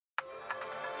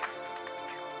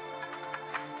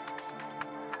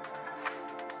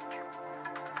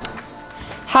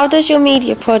How does your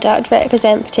media product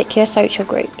represent particular social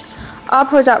groups? Our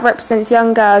product represents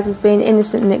young girls as being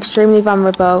innocent and extremely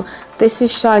vulnerable. This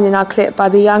is shown in our clip by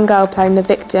the young girl playing the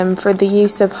victim through the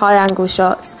use of high-angle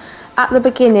shots. At the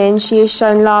beginning, she is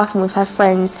shown laughing with her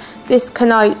friends. This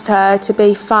connotes her to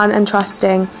be fun and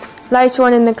trusting. Later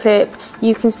on in the clip,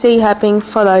 you can see her being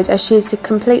followed as she is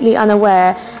completely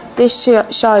unaware. This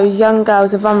shows young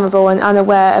girls are vulnerable and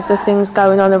unaware of the things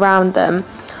going on around them.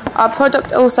 Our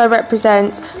product also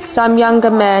represents some younger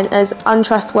men as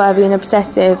untrustworthy and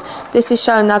obsessive. This is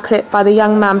shown in our clip by the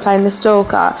young man playing the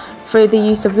stalker through the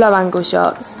use of low-angle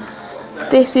shots.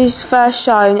 This is first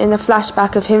shown in a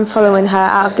flashback of him following her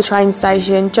out of the train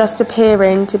station, just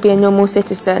appearing to be a normal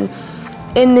citizen.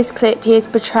 In this clip, he is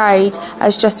portrayed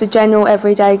as just a general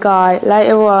everyday guy.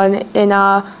 Later on in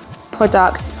our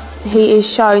product, he is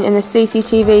shown in a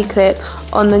CCTV clip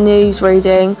on the news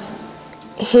reading.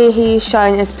 Here he is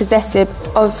shown as possessive,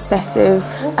 obsessive.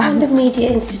 What kind of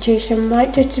media institution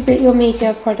might distribute your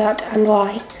media product and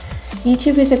why?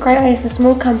 YouTube is a great way for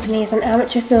small companies and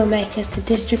amateur filmmakers to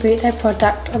distribute their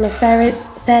product on a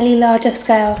fairly larger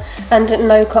scale and at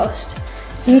no cost.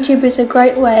 YouTube is a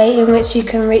great way in which you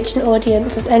can reach an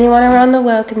audience as anyone around the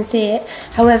world can see it.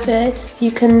 However,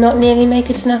 you cannot nearly make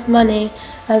enough money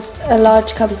as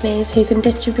large companies who can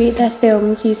distribute their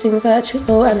films using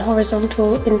vertical and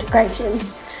horizontal integration.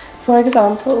 For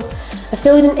example, A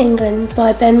Field in England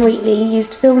by Ben Wheatley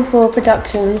used Film 4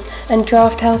 Productions and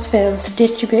Draft House Films to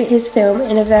distribute his film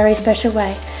in a very special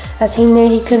way, as he knew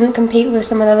he couldn't compete with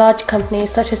some of the large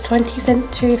companies such as 20th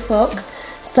Century Fox,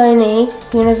 Sony,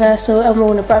 Universal and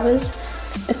Warner Brothers.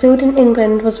 A Field in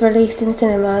England was released in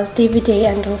cinemas, DVD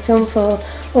and on Film 4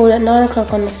 all at 9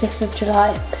 o'clock on the 5th of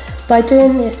July. By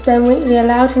doing this, Ben Wheatley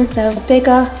allowed himself a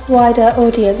bigger, wider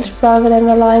audience rather than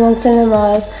relying on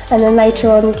cinemas and then later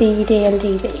on DVD and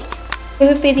DV. Who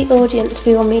would be the audience for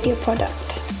your media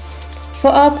product? For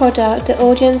our product, the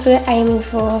audience we're aiming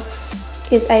for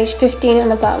is aged 15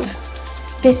 and above.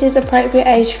 This is appropriate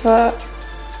age for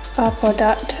our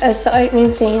product as the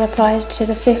opening scene applies to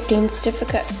the 15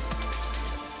 certificate.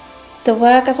 The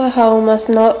work as a whole must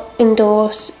not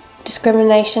endorse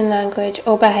discrimination, language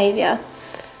or behaviour.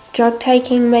 Drug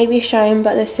taking may be shown,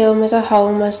 but the film as a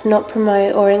whole must not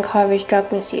promote or encourage drug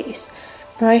misuse.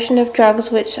 Promotion of drugs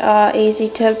which are easy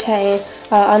to obtain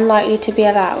are unlikely to be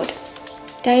allowed.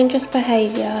 Dangerous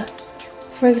behaviour,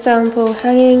 for example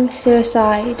hanging,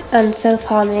 suicide and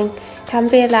self-harming, can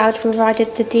be allowed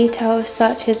provided the details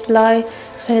such as low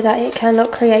so that it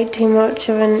cannot create too much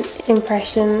of an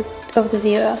impression of the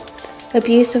viewer.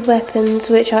 Abuse of weapons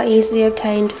which are easily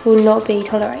obtained will not be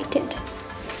tolerated.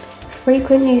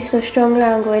 Frequent use of strong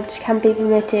language can be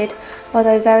permitted,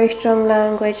 although very strong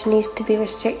language needs to be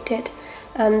restricted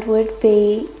and would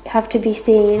have to be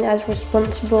seen as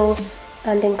responsible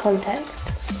and in context.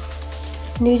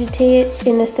 Nudity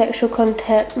in a sexual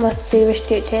content must be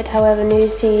restricted, however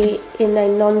nudity in a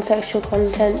non-sexual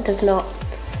content does not.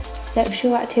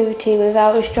 Sexual activity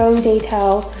without a strong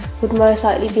detail would most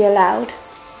likely be allowed.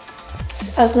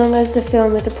 As long as the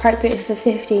film is appropriate for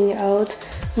 15-year-olds,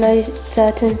 no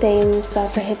certain themes are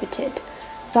prohibited.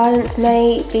 Violence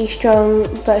may be strong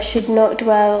but should not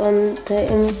dwell on the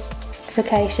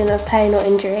implication of pain or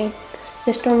injury.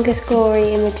 The strongest gory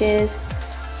images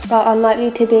are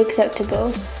unlikely to be acceptable.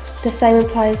 The same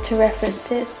applies to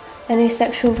references. Any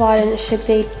sexual violence should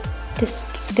be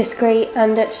discreet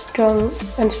and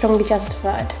strongly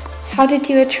justified. How did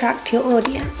you attract your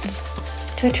audience?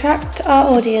 To attract our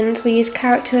audience, we use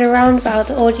characters around about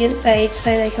the audience age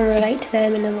so they can relate to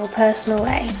them in a more personal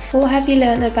way. What have you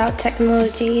learned about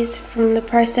technologies from the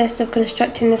process of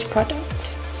constructing this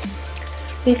product?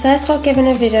 We first got given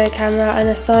a video camera and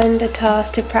assigned a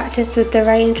task to practice with the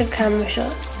range of camera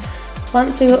shots.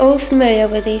 Once we were all familiar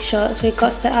with these shots, we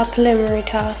got set our preliminary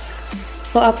task.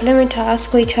 For our preliminary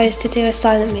task, we chose to do a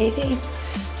silent movie.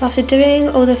 After doing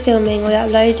all the filming, we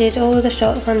uploaded all the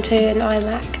shots onto an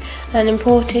iMac and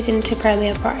imported into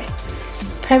Premiere Pro.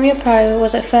 Premiere Pro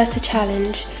was at first a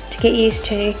challenge to get used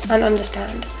to and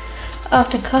understand.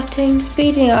 After cutting,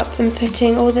 speeding up and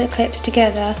putting all the clips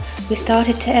together, we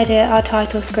started to edit our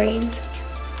title screens.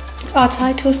 Our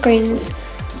title screens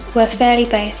were fairly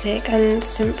basic and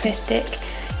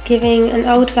simplistic, giving an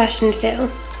old-fashioned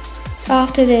feel.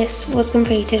 After this was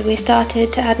completed, we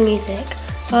started to add music.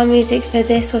 Our music for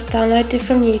this was downloaded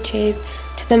from YouTube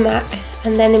to the Mac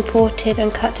and then imported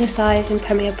and cut to size in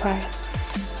Premiere Pro.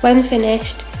 When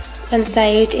finished and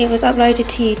saved, it was uploaded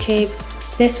to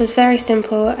YouTube. This was very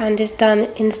simple and is done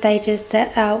in stages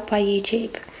set out by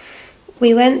YouTube.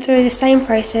 We went through the same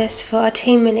process for our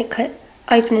 2-minute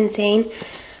opening scene.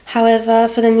 However,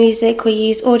 for the music we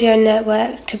use Audio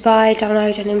Network to buy,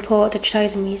 download and import the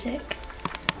chosen music.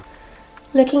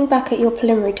 Looking back at your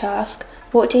preliminary task,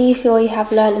 what do you feel you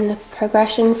have learned in the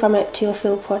progression from it to your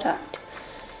field product?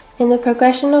 In the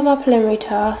progression of our preliminary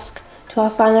task to our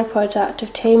final product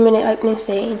of 2-minute opening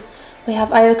scene, we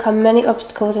have overcome many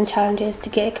obstacles and challenges to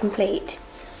get it complete.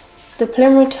 The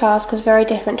preliminary task was very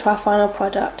different to our final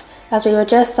product, as we were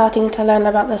just starting to learn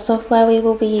about the software we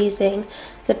will be using,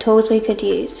 the tools we could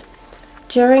use.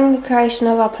 During the creation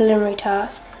of our preliminary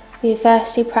task, we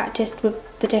firstly practiced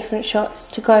with the different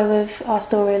shots to go with our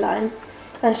storyline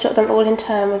and shot them all in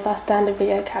turn with our standard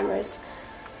video cameras.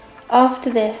 After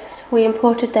this, we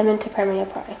imported them into Premiere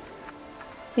Pro.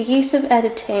 The use of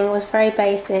editing was very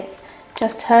basic,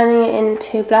 just turning it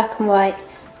into black and white,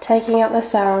 taking out the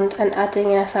sound and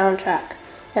adding in a soundtrack,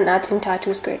 and adding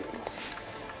title screens.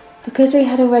 Because we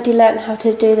had already learnt how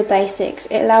to do the basics,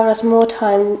 it allowed us more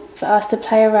time for us to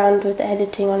play around with the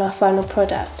editing on our final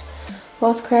product.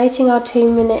 Whilst creating our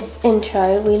 2-minute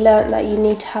intro, we learnt that you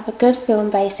need to have a good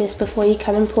film basis before you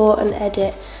can import and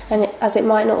edit, as it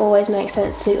might not always make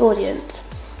sense to the audience.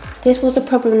 This was a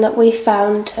problem that we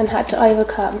found and had to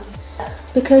overcome.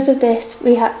 Because of this,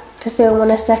 we had to film on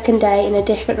a second day in a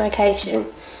different location.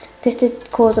 This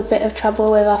did cause a bit of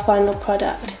trouble with our final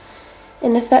product.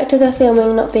 In effect of the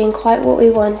filming not being quite what we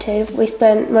wanted, we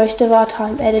spent most of our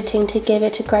time editing to give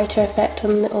it a greater effect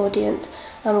on the audience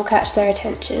and will catch their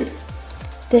attention.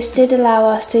 This did allow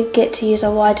us to get to use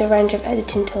a wider range of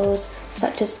editing tools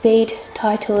such as speed,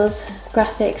 titles,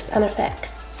 graphics and effects.